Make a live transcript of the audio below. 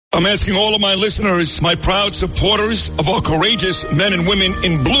I'm asking all of my listeners, my proud supporters of our courageous men and women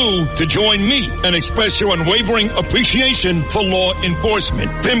in blue, to join me and express your unwavering appreciation for law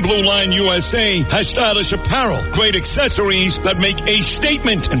enforcement. Thin Blue Line USA has stylish apparel, great accessories that make a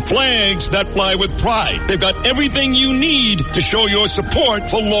statement, and flags that fly with pride. They've got everything you need to show your support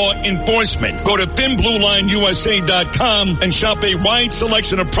for law enforcement. Go to thinbluelineusa.com and shop a wide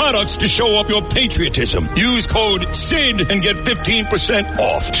selection of products to show up your patriotism. Use code SID and get 15%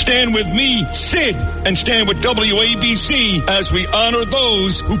 off. Stand with me, Sid, and stand with WABC as we honor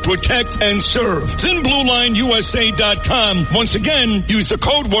those who protect and serve. ThinBlueLineUSA.com. Once again, use the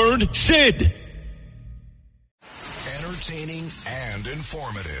code word SID. Entertaining and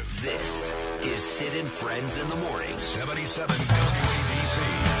informative. This is Sid and Friends in the Morning. 77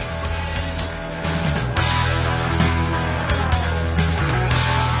 WABC.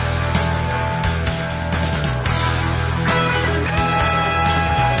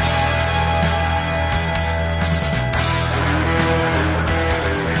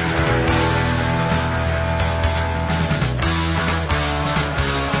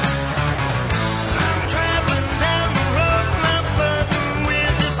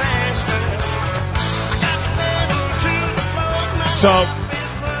 So,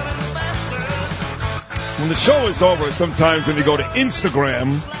 when the show is over, sometimes when you go to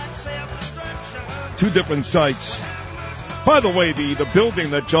Instagram, two different sites. By the way, the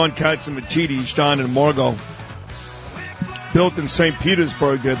building that John Katzenmatidis, John and Margot built in St.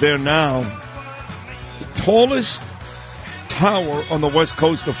 Petersburg, they're there now. The tallest tower on the west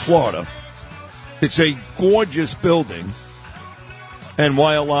coast of Florida. It's a gorgeous building. And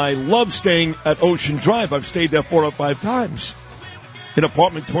while I love staying at Ocean Drive, I've stayed there 4 or 5 times. In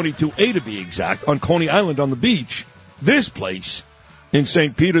apartment 22A, to be exact, on Coney Island on the beach. This place in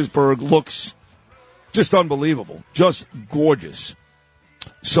St. Petersburg looks just unbelievable, just gorgeous.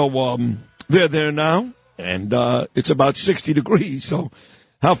 So they're there now, and it's about 60 degrees. So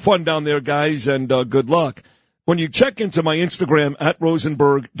have fun down there, guys, and good luck. When you check into my Instagram at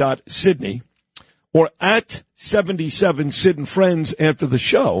rosenberg.sydney or at 77 Sid and Friends after the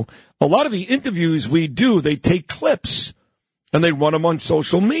show, a lot of the interviews we do, they take clips. And they run them on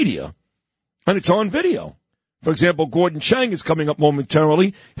social media. And it's on video. For example, Gordon Chang is coming up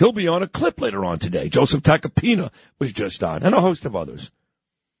momentarily. He'll be on a clip later on today. Joseph Tacopina was just on, and a host of others.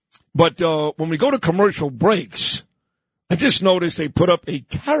 But when we go to commercial breaks, I just noticed they put up a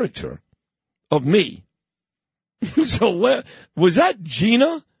character of me. So was that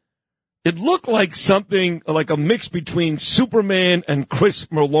Gina? It looked like something, like a mix between Superman and Chris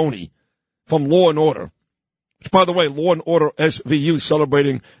Merloni from Law and Order. By the way, Law and Order SVU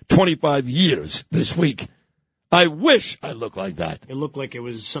celebrating 25 years this week. I wish I looked like that. It looked like it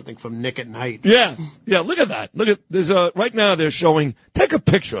was something from Nick at Night. Yeah, look at that. Right now they're showing, take a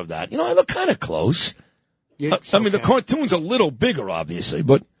picture of that. You know, I look kind of close. Yeah, I mean, the cartoon's a little bigger, obviously,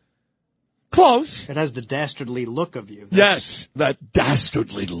 but close. It has the dastardly look of you. Yes, that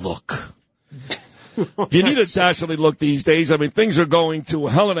dastardly look. You need a dastardly look these days. I mean, things are going to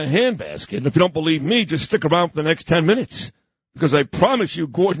hell in a handbasket. And if you don't believe me, just stick around for the next 10 minutes. Because I promise you,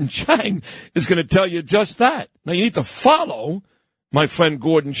 Gordon Chang is going to tell you just that. Now, you need to follow my friend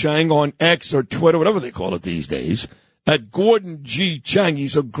Gordon Chang on X or Twitter, whatever they call it these days, at Gordon G. Chang.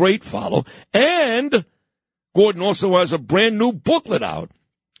 He's a great follow. And Gordon also has a brand new booklet out.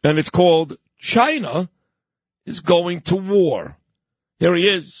 And it's called China is Going to War. Here he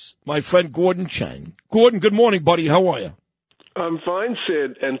is, my friend Gordon Chang. Gordon, good morning, buddy. How are you? I'm fine,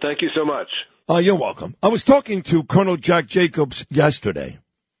 Sid, and thank you so much. You're welcome. I was talking to Colonel Jack Jacobs yesterday,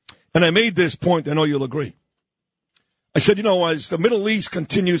 and I made this point. I know you'll agree. I said, you know, as the Middle East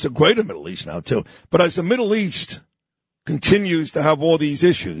continues, a greater Middle East now, too, but as the Middle East continues to have all these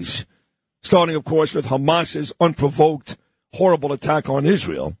issues, starting, of course, with Hamas's unprovoked, horrible attack on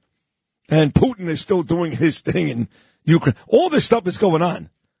Israel, and Putin is still doing his thing in Ukraine. All this stuff is going on.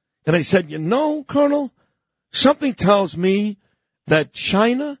 And I said, you know, Colonel, something tells me that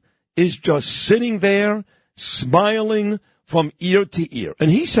China is just sitting there smiling from ear to ear. And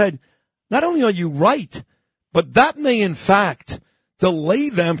he said, not only are you right, but that may in fact delay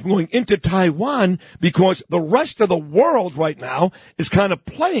them from going into Taiwan because the rest of the world right now is kind of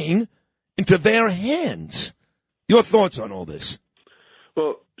playing into their hands. Your thoughts on all this?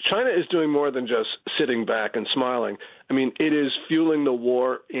 Well, China is doing more than just sitting back and smiling. I mean, it is fueling the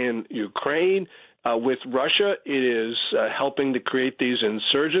war in Ukraine. With Russia, it is helping to create these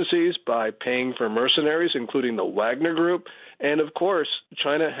insurgencies by paying for mercenaries, including the Wagner Group. And, of course,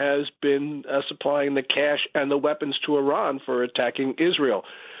 China has been supplying the cash and the weapons to Iran for attacking Israel.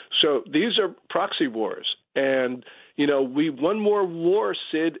 So these are proxy wars. And, one more war,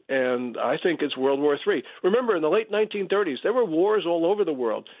 Sid, and I think it's World War III. Remember, in the late 1930s, there were wars all over the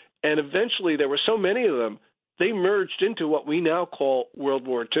world, and eventually there were so many of them, they merged into what we now call World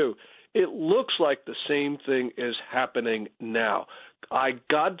War II. It looks like the same thing is happening now.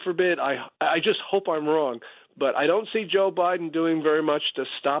 God forbid, I just hope I'm wrong, but I don't see Joe Biden doing very much to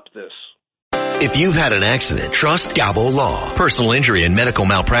stop this. If you've had an accident, trust Gabo Law, personal injury and medical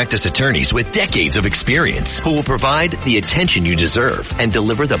malpractice attorneys with decades of experience who will provide the attention you deserve and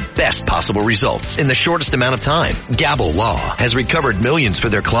deliver the best possible results in the shortest amount of time. Gabo Law has recovered millions for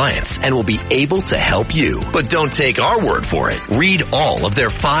their clients and will be able to help you. But don't take our word for it. Read all of their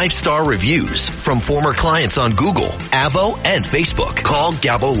 5-star reviews from former clients on Google, Avo, and Facebook. Call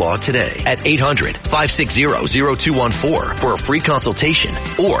Gabo Law today at 800-560-0214 for a free consultation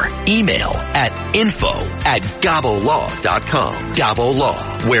or email at info@gabolaw.com. Gabo Law,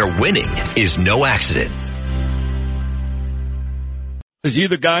 where winning is no accident. Is he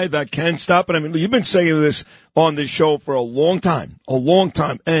the guy that can stop it? I mean, you've been saying this on this show for a long time.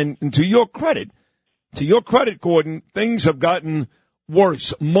 And to your credit, Gordon, things have gotten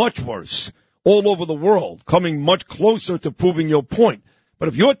worse, much worse, all over the world, coming much closer to proving your point. But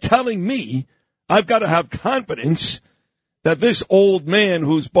if you're telling me I've got to have confidence that this old man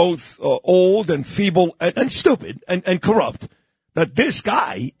who's both old and feeble and stupid and corrupt, that this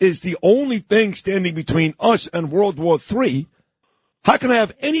guy is the only thing standing between us and World War III, how can I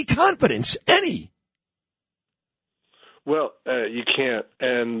have any confidence? Any? Well, you can't,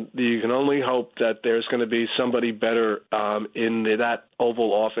 and you can only hope that there's going to be somebody better in that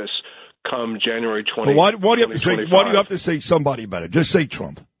Oval Office come January 20th. Why do you have to say somebody better? Just say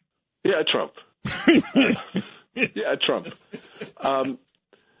Trump. Yeah, Trump. Yeah, Trump.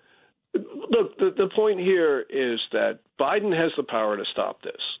 Look, the point here is that Biden has the power to stop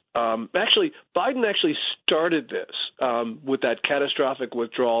this. Biden actually started this with that catastrophic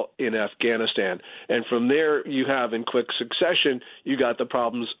withdrawal in Afghanistan. And from there, you have, in quick succession, you got the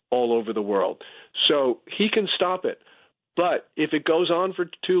problems all over the world. So he can stop it. But if it goes on for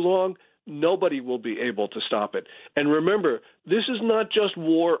too long, nobody will be able to stop it. And remember, this is not just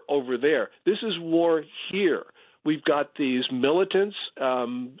war over there. This is war here. We've got these militants,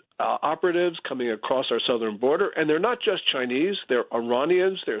 operatives coming across our southern border, and they're not just Chinese. They're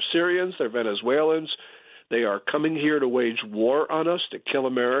Iranians, they're Syrians, they're Venezuelans. They are coming here to wage war on us, to kill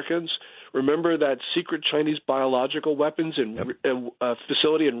Americans. Remember that secret Chinese biological weapons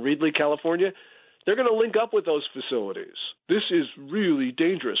facility in Reedley, California? They're going to link up with those facilities. This is really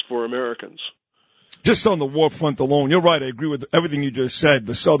dangerous for Americans. Just on the war front alone, you're right. I agree with everything you just said.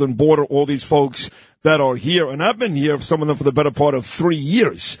 The southern border, all these folks that are here, and I've been here, some of them for the better part of 3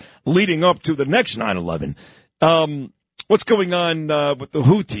 years, leading up to the next 9/11. What's going on with the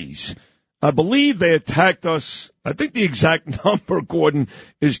Houthis? I believe they attacked us. I think the exact number, Gordon,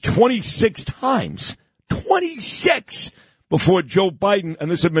 is 26 times. 26! Before Joe Biden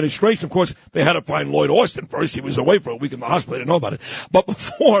and this administration. Of course, they had to find Lloyd Austin first. He was away for a week in the hospital. I didn't know about it. But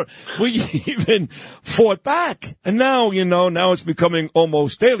before we even fought back. And now, now it's becoming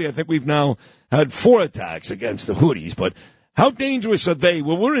almost daily. I think we've now had 4 attacks against the Houthis. But how dangerous are they?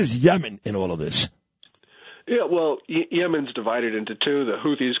 Well, where is Yemen in all of this? Yeah, well, Yemen's divided into two. The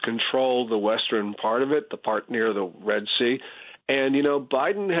Houthis control the western part of it, the part near the Red Sea. And,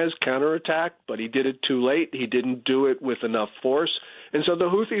 Biden has counterattacked, but he did it too late. He didn't do it with enough force. And so the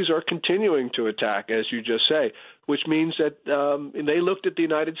Houthis are continuing to attack, as you just say, which means that they looked at the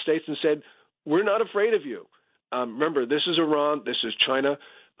United States and said, we're not afraid of you. Remember, this is Iran. This is China.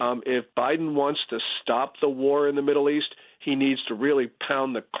 If Biden wants to stop the war in the Middle East, he needs to really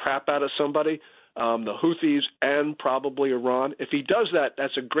pound the crap out of somebody. The Houthis and probably Iran. If he does that,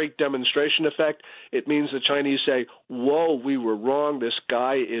 that's a great demonstration effect. It means the Chinese say, whoa, we were wrong. This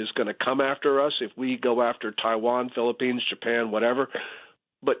guy is going to come after us if we go after Taiwan, Philippines, Japan, whatever.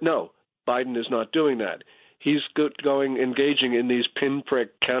 But no, Biden is not doing that. He's engaging in these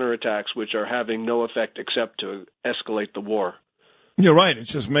pinprick counterattacks, which are having no effect except to escalate the war. You're right.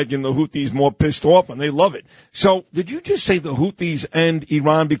 It's just making the Houthis more pissed off, and they love it. So did you just say the Houthis and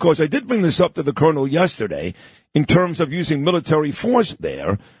Iran? Because I did bring this up to the colonel yesterday in terms of using military force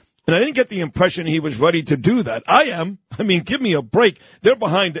there, and I didn't get the impression he was ready to do that. I am. I mean, give me a break. They're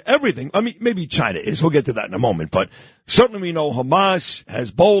behind everything. I mean, maybe China is. We'll get to that in a moment. But certainly we know Hamas,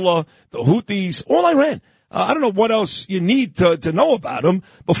 Hezbollah, the Houthis, all Iran. I don't know what else you need to know about them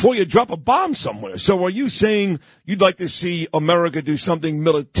before you drop a bomb somewhere. So are you saying you'd like to see America do something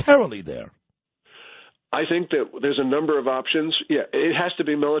militarily there? I think that there's a number of options. Yeah, it has to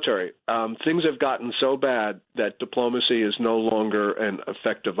be military. Things have gotten so bad that diplomacy is no longer an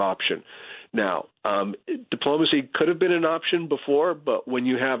effective option. Now, diplomacy could have been an option before, but when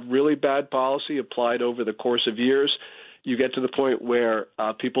you have really bad policy applied over the course of years, you get to the point where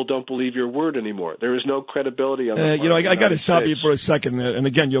people don't believe your word anymore. There is no credibility on the part I got to stop you for a second. And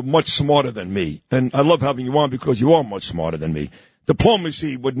again, you're much smarter than me. And I love having you on because you are much smarter than me.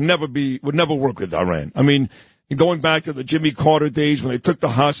 Diplomacy would never work with Iran. I mean, going back to the Jimmy Carter days when they took the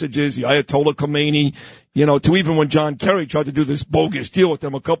hostages, the Ayatollah Khomeini, to even when John Kerry tried to do this bogus deal with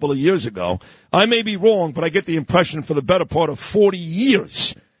them a couple of years ago. I may be wrong, but I get the impression for the better part of 40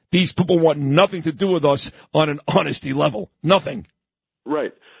 years, these people want nothing to do with us on an honesty level. Nothing.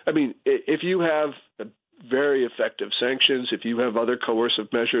 Right. I mean, if you have very effective sanctions, if you have other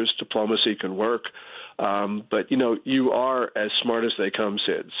coercive measures, diplomacy can work. But, you are as smart as they come,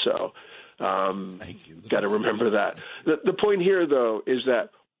 Sid. So thank you. Got to remember that. The point here, though, is that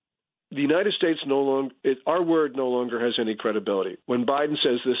the United States our word no longer has any credibility. When Biden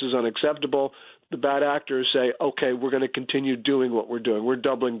says this is unacceptable, the bad actors say, okay, we're going to continue doing what we're doing. We're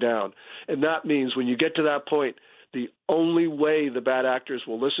doubling down. And that means when you get to that point, the only way the bad actors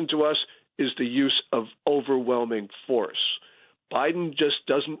will listen to us is the use of overwhelming force. Biden just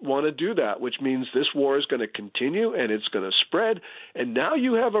doesn't want to do that, which means this war is going to continue and it's going to spread. And now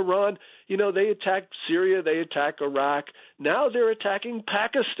you have Iran. They attacked Syria. They attack Iraq. Now they're attacking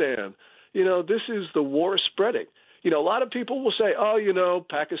Pakistan. This is the war spreading. A lot of people will say,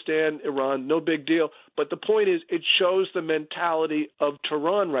 Pakistan, Iran, no big deal. But the point is it shows the mentality of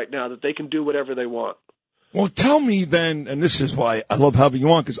Tehran right now that they can do whatever they want. Well, tell me then, and this is why I love having you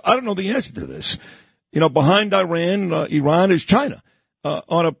on, because I don't know the answer to this. Behind Iran is China.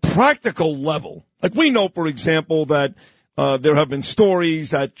 On a practical level, like we know, for example, that there have been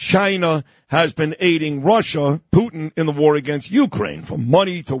stories that China has been aiding Russia, Putin, in the war against Ukraine, from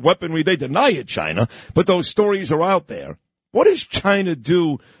money to weaponry. They deny it, China, but those stories are out there. What does China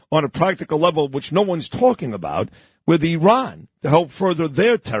do on a practical level, which no one's talking about, with Iran to help further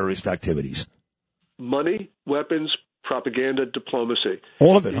their terrorist activities? Money, weapons, propaganda, diplomacy.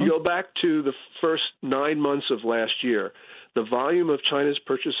 All of it, You go back to the first 9 months of last year, the volume of China's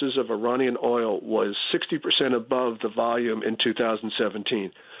purchases of Iranian oil was 60% above the volume in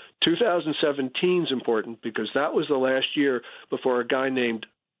 2017. 2017 is important because that was the last year before a guy named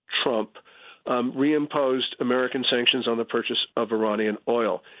Trump reimposed American sanctions on the purchase of Iranian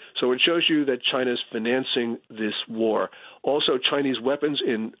oil. So it shows you that China's financing this war. Also, Chinese weapons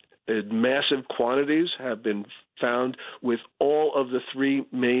in massive quantities have been found with all of the three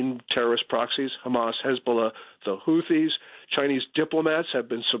main terrorist proxies, Hamas, Hezbollah, the Houthis. Chinese diplomats have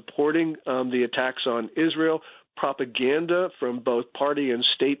been supporting the attacks on Israel. Propaganda from both party and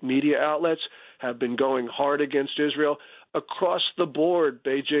state media outlets have been going hard against Israel. Across the board,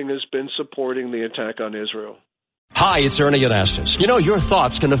 Beijing has been supporting the attack on Israel. Hi, it's Ernie Anastas. Your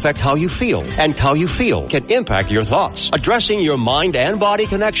thoughts can affect how you feel, and how you feel can impact your thoughts. Addressing your mind and body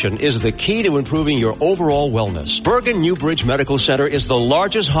connection is the key to improving your overall wellness. Bergen New Bridge Medical Center is the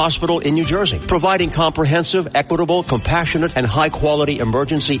largest hospital in New Jersey, providing comprehensive, equitable, compassionate, and high-quality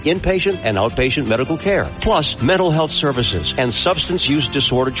emergency inpatient and outpatient medical care, plus mental health services and substance use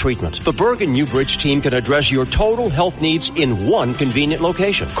disorder treatment. The Bergen New Bridge team can address your total health needs in one convenient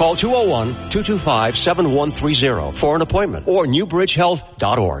location. Call 201-225-7130. For an appointment or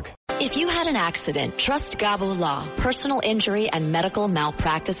newbridgehealth.org. If you had an accident, trust Gabo Law, personal injury and medical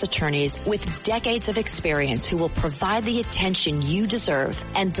malpractice attorneys with decades of experience who will provide the attention you deserve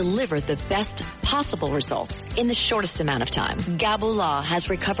and deliver the best possible results in the shortest amount of time. Gabo Law has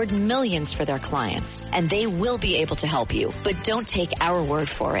recovered millions for their clients, and they will be able to help you. But don't take our word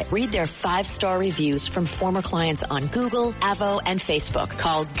for it. Read their 5-star reviews from former clients on Google, Avo, and Facebook.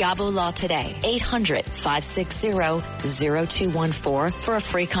 Call Gabo Law today, 800-560-0214 for a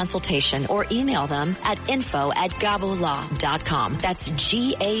free consultation, or email them at info@gabolaw.com. That's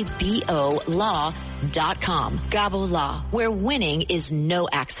GABO law.com. Gabo Law, where winning is no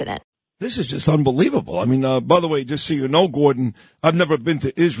accident. This is just unbelievable. I mean, by the way, just so you know, Gordon, I've never been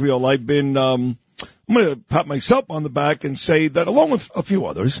to Israel. I've been, I'm going to pat myself on the back and say that, along with a few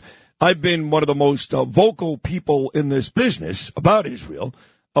others, I've been one of the most vocal people in this business about Israel,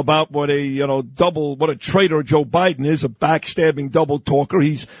 about what a traitor Joe Biden is, a backstabbing double talker.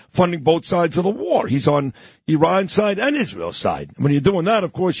 He's funding both sides of the war. He's on Iran's side and Israel's side. When you're doing that,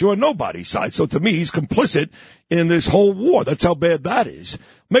 of course, you're on nobody's side. So to me, he's complicit in this whole war. That's how bad that is.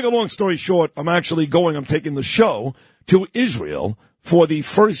 Make a long story short, I'm taking the show to Israel for the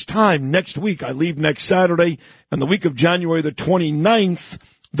first time next week. I leave next Saturday, and the week of January the 29th,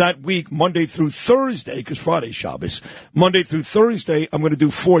 that week, Monday through Thursday, because Friday's Shabbos, Monday through Thursday, I'm going to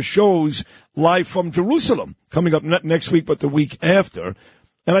do 4 shows live from Jerusalem, coming up not next week, but the week after.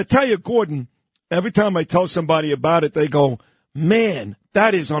 And I tell you, Gordon, every time I tell somebody about it, they go, man,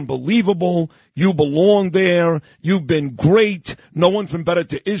 that is unbelievable. You belong there. You've been great. No one's been better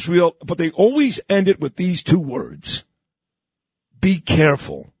to Israel. But they always end it with these two words. Be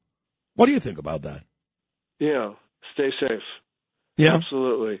careful. What do you think about that? Yeah, stay safe. Yeah.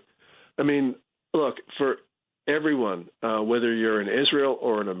 Absolutely. I mean, look, for everyone, whether you're in Israel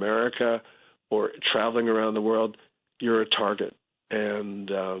or in America or traveling around the world, you're a target. And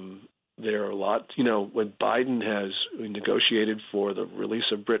there are a lot, when Biden has negotiated for the release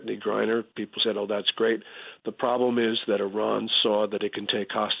of Brittany Griner, people said, oh, that's great. The problem is that Iran saw that it can take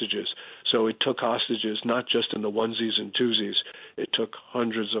hostages. So it took hostages, not just in the onesies and twosies. It took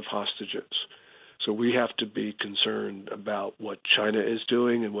hundreds of hostages. So we have to be concerned about what China is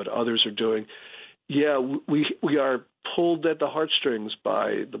doing and what others are doing. Yeah, we are pulled at the heartstrings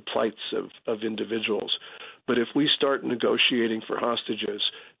by the plights of individuals. But if we start negotiating for hostages,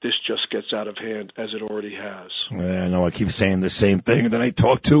 this just gets out of hand, as it already has. Yeah, I know. I keep saying the same thing. And then I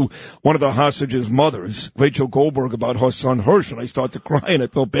talked to one of the hostages' mothers, Rachel Goldberg, about her son Hirsch, and I start to cry, and I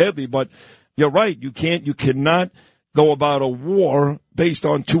feel badly. But you're right. You cannot go about a war based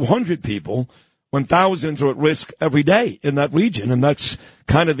on 200 people when thousands are at risk every day in that region. And that's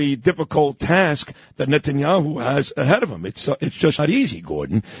kind of the difficult task that Netanyahu has ahead of him. It's just not easy,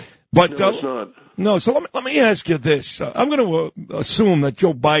 Gordon. But no, it's not. No, so let me ask you this. I'm going to assume that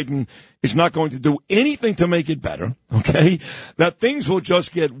Joe Biden is not going to do anything to make it better, okay? That things will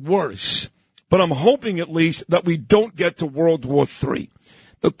just get worse. But I'm hoping at least that we don't get to World War III.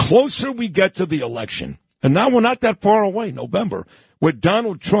 The closer we get to the election, and now we're not that far away, November, where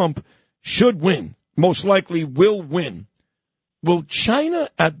Donald Trump should win, most likely will win. Will China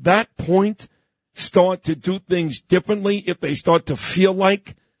at that point start to do things differently if they start to feel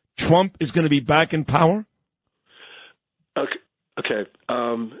like Trump is going to be back in power? Okay.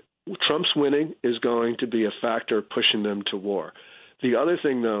 Trump's winning is going to be a factor pushing them to war. The other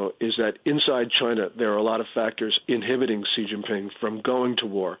thing, though, is that inside China, there are a lot of factors inhibiting Xi Jinping from going to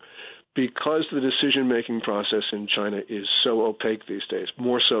war. Because the decision-making process in China is so opaque these days,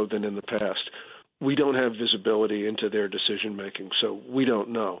 more so than in the past, we don't have visibility into their decision-making, so we don't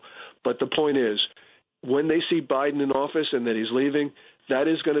know. But the point is, when they see Biden in office and that he's leaving, that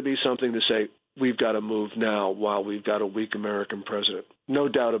is going to be something to say, we've got to move now while we've got a weak American president. No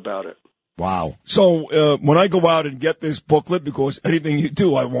doubt about it. Wow. So when I go out and get this booklet, because anything you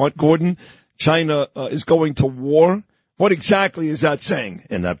do, I want, Gordon, China is going to war, what exactly is that saying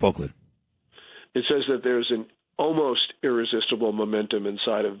in that booklet? It says that there's an almost irresistible momentum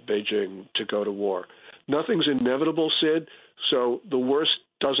inside of Beijing to go to war. Nothing's inevitable, Sid, so the worst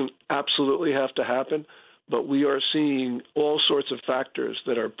doesn't absolutely have to happen, but we are seeing all sorts of factors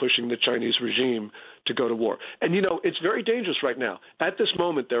that are pushing the Chinese regime to go to war. And, it's very dangerous right now. At this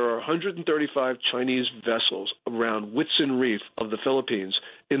moment, there are 135 Chinese vessels around Whitsun Reef of the Philippines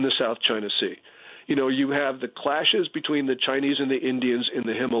in the South China Sea. You have the clashes between the Chinese and the Indians in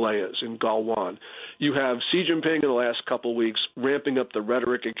the Himalayas, in Galwan. You have Xi Jinping in the last couple of weeks ramping up the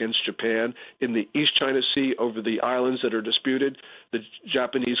rhetoric against Japan in the East China Sea over the islands that are disputed. The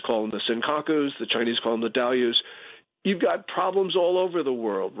Japanese call them the Senkakus, the Chinese call them the Diaoyus. You've got problems all over the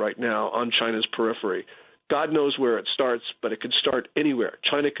world right now on China's periphery. God knows where it starts, but it could start anywhere.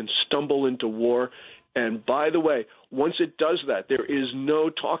 China can stumble into war. And by the way, once it does that, there is no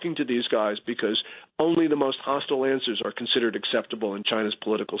talking to these guys because only the most hostile answers are considered acceptable in China's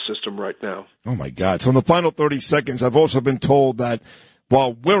political system right now. Oh, my God. So in the final 30 seconds, I've also been told that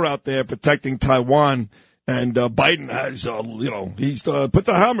while we're out there protecting Taiwan and Biden has, he's put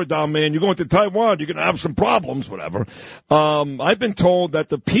the hammer down, man. You're going to Taiwan, you're going to have some problems, whatever. I've been told that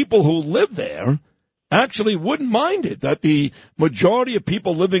the people who live there actually wouldn't mind it, that the majority of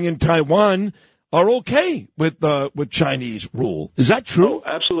people living in Taiwan are okay with Chinese rule. Is that true? Oh,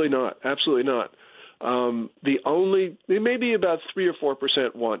 absolutely not. Absolutely not. Maybe about 3 or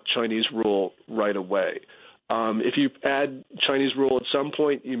 4% want Chinese rule right away. If you add Chinese rule at some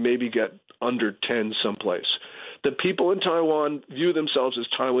point, you maybe get under 10 someplace. The people in Taiwan view themselves as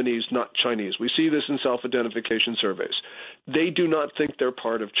Taiwanese, not Chinese. We see this in self-identification surveys. They do not think they're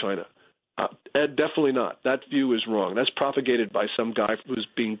part of China. Definitely not. That view is wrong. That's propagated by some guy who's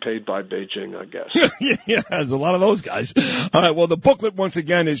being paid by Beijing, I guess. Yeah, there's a lot of those guys. All right, well, the booklet, once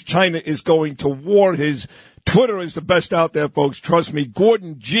again, is China is Going to War. His Twitter is the best out there, folks. Trust me.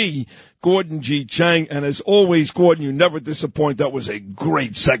 Gordon G. Chang. And as always, Gordon, you never disappoint. That was a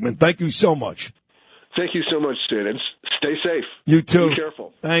great segment. Thank you so much. Thank you so much, Sid. And stay safe. You too. Be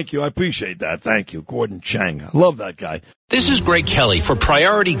careful. Thank you. I appreciate that. Thank you. Gordon Chang. I love that guy. This is Greg Kelly for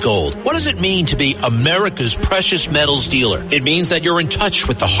Priority Gold. What does it mean to be America's precious metals dealer? It means that you're in touch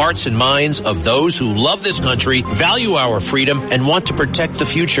with the hearts and minds of those who love this country, value our freedom, and want to protect the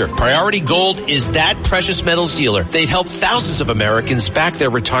future. Priority Gold is that precious metals dealer. They've helped thousands of Americans back their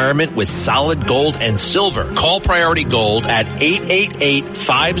retirement with solid gold and silver. Call Priority Gold at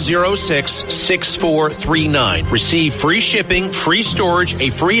 888-506-6439. Receive free shipping, free storage, a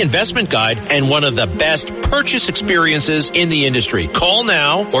free investment guide, and one of the best purchase experiences in the industry. Call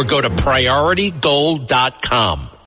now or go to PriorityGold.com.